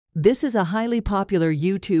This is a highly popular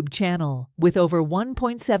YouTube channel with over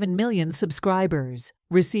 1.7 million subscribers,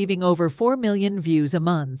 receiving over 4 million views a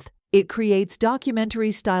month. It creates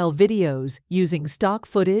documentary-style videos using stock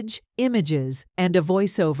footage, images, and a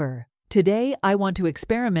voiceover. Today, I want to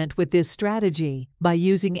experiment with this strategy by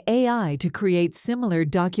using AI to create similar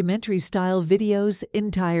documentary-style videos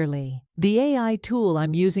entirely. The AI tool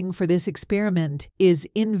I'm using for this experiment is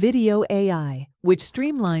invideo AI, which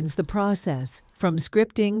streamlines the process from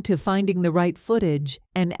scripting to finding the right footage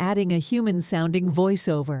and adding a human-sounding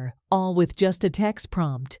voiceover, all with just a text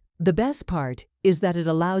prompt. The best part is that it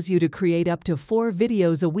allows you to create up to 4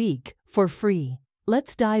 videos a week for free.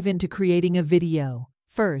 Let's dive into creating a video.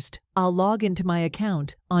 First, I'll log into my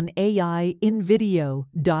account on invideo.io.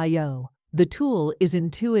 The tool is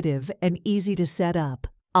intuitive and easy to set up.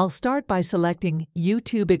 I'll start by selecting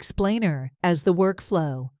YouTube Explainer as the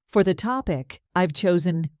workflow. For the topic, I've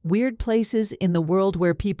chosen Weird Places in the World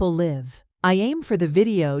Where People Live. I aim for the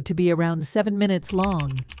video to be around 7 minutes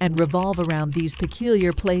long and revolve around these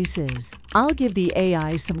peculiar places. I'll give the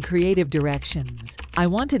AI some creative directions. I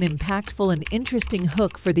want an impactful and interesting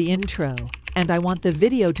hook for the intro, and I want the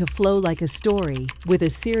video to flow like a story with a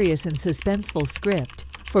serious and suspenseful script.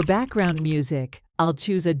 For background music, I'll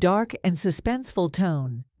choose a dark and suspenseful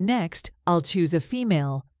tone. Next, I'll choose a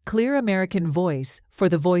female, clear American voice for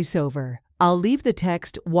the voiceover. I'll leave the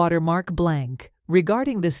text watermark blank.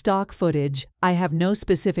 Regarding the stock footage, I have no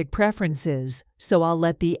specific preferences, so I'll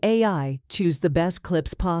let the AI choose the best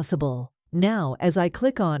clips possible. Now, as I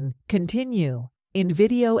click on Continue,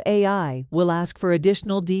 invideo AI will ask for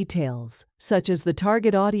additional details, such as the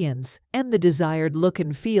target audience and the desired look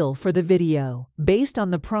and feel for the video. Based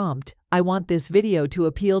on the prompt, I want this video to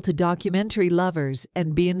appeal to documentary lovers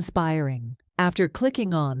and be inspiring. After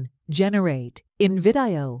clicking on Generate,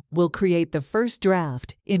 invideo will create the first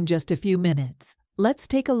draft in just a few minutes. Let's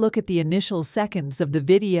take a look at the initial seconds of the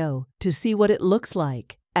video to see what it looks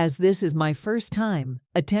like, as this is my first time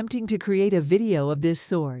attempting to create a video of this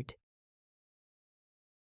sort.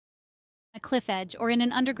 A cliff edge or in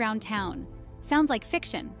an underground town. Sounds like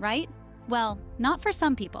fiction, right? Well, not for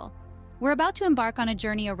some people. We're about to embark on a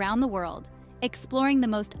journey around the world, exploring the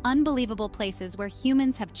most unbelievable places where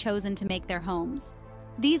humans have chosen to make their homes.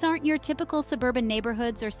 These aren't your typical suburban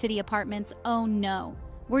neighborhoods or city apartments, oh no.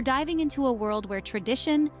 We're diving into a world where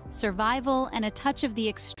tradition, survival, and a touch of the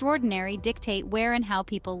extraordinary dictate where and how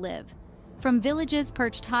people live. From villages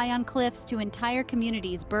perched high on cliffs to entire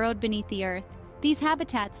communities burrowed beneath the earth, these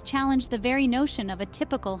habitats challenge the very notion of a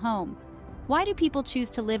typical home. Why do people choose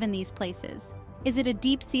to live in these places? Is it a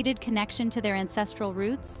deep-seated connection to their ancestral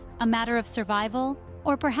roots, a matter of survival,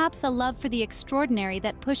 or perhaps a love for the extraordinary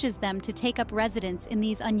that pushes them to take up residence in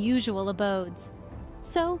these unusual abodes?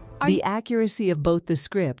 The accuracy of both the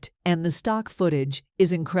script and the stock footage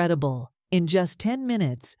is incredible. In just 10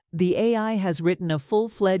 minutes, the AI has written a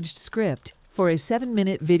full-fledged script for a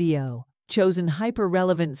 7-minute video, chosen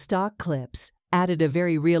hyper-relevant stock clips, added a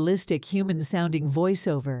very realistic human-sounding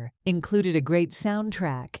voiceover, included a great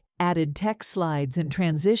soundtrack, added text slides and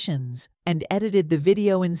transitions, and edited the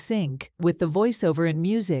video in sync with the voiceover and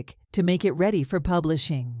music to make it ready for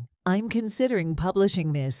publishing. I'm considering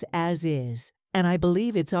publishing this as is, and I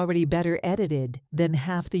believe it's already better edited than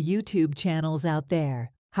half the YouTube channels out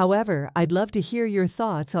there. However, I'd love to hear your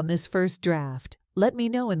thoughts on this first draft. Let me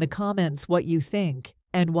know in the comments what you think,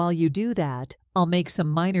 and while you do that, I'll make some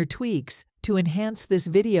minor tweaks to enhance this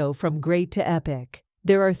video from great to epic.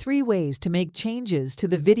 There are 3 ways to make changes to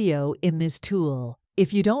the video in this tool.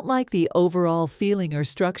 If you don't like the overall feeling or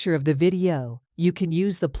structure of the video, you can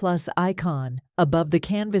use the plus icon above the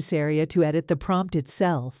canvas area to edit the prompt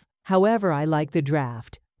itself. However, I like the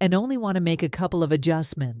draft and only want to make a couple of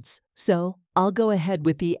adjustments, so I'll go ahead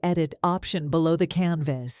with the Edit option below the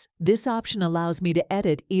canvas. This option allows me to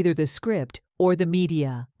edit either the script or the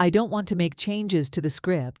media. I don't want to make changes to the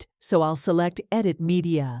script, so I'll select Edit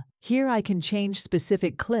Media. Here I can change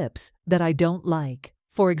specific clips that I don't like.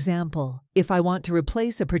 For example, if I want to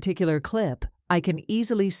replace a particular clip, I can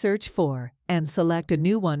easily search for and select a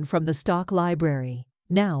new one from the stock library.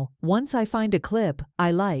 Now, once I find a clip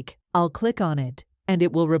I like, I'll click on it, and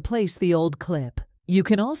it will replace the old clip. You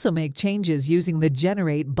can also make changes using the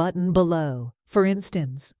Generate button below. For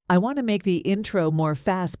instance, I want to make the intro more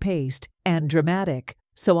fast-paced and dramatic,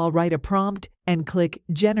 so I'll write a prompt and click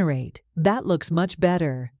Generate. That looks much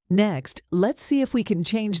better. Next, let's see if we can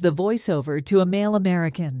change the voiceover to a male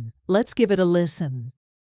American. Let's give it a listen.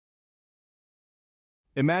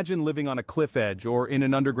 Imagine living on a cliff edge or in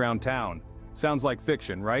an underground town. Sounds like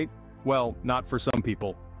fiction, right? Well, not for some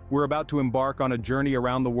people. We're about to embark on a journey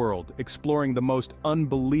around the world, exploring the most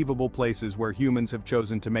unbelievable places where humans have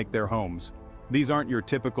chosen to make their homes. These aren't your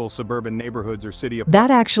typical suburban neighborhoods or city apartments.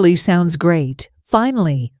 That actually sounds great.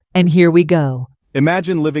 Finally, and here we go.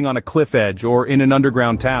 Imagine living on a cliff edge or in an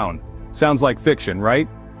underground town. Sounds like fiction, right?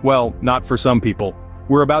 Well, not for some people.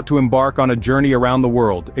 We're about to embark on a journey around the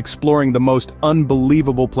world, exploring the most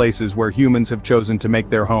unbelievable places where humans have chosen to make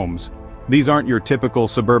their homes. These aren't your typical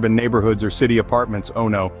suburban neighborhoods or city apartments, oh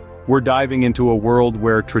no. We're diving into a world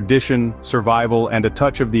where tradition, survival, and a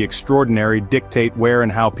touch of the extraordinary dictate where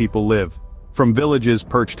and how people live. From villages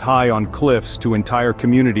perched high on cliffs to entire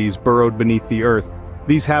communities burrowed beneath the earth,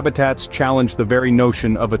 these habitats challenge the very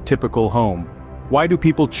notion of a typical home. Why do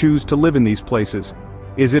people choose to live in these places?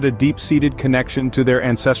 Is it a deep-seated connection to their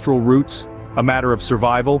ancestral roots, a matter of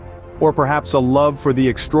survival, or perhaps a love for the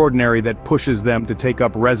extraordinary that pushes them to take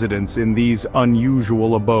up residence in these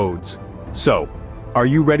unusual abodes? So, are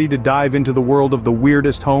you ready to dive into the world of the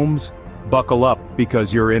weirdest homes? Buckle up,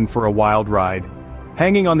 because you're in for a wild ride.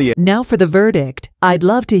 Hanging on the Now for the verdict. I'd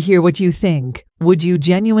love to hear what you think. Would you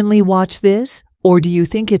genuinely watch this, or do you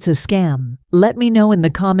think it's a scam? Let me know in the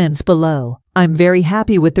comments below. I'm very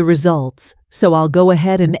happy with the results, so I'll go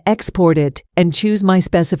ahead and export it and choose my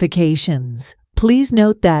specifications. Please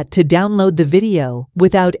note that to download the video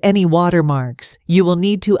without any watermarks, you will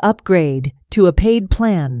need to upgrade to a paid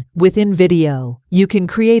plan with invideo. You can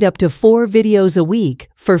create up to 4 videos a week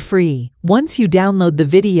for free. Once you download the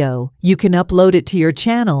video, you can upload it to your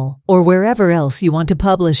channel or wherever else you want to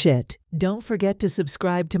publish it. Don't forget to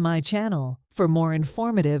subscribe to my channel for more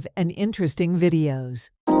informative and interesting videos.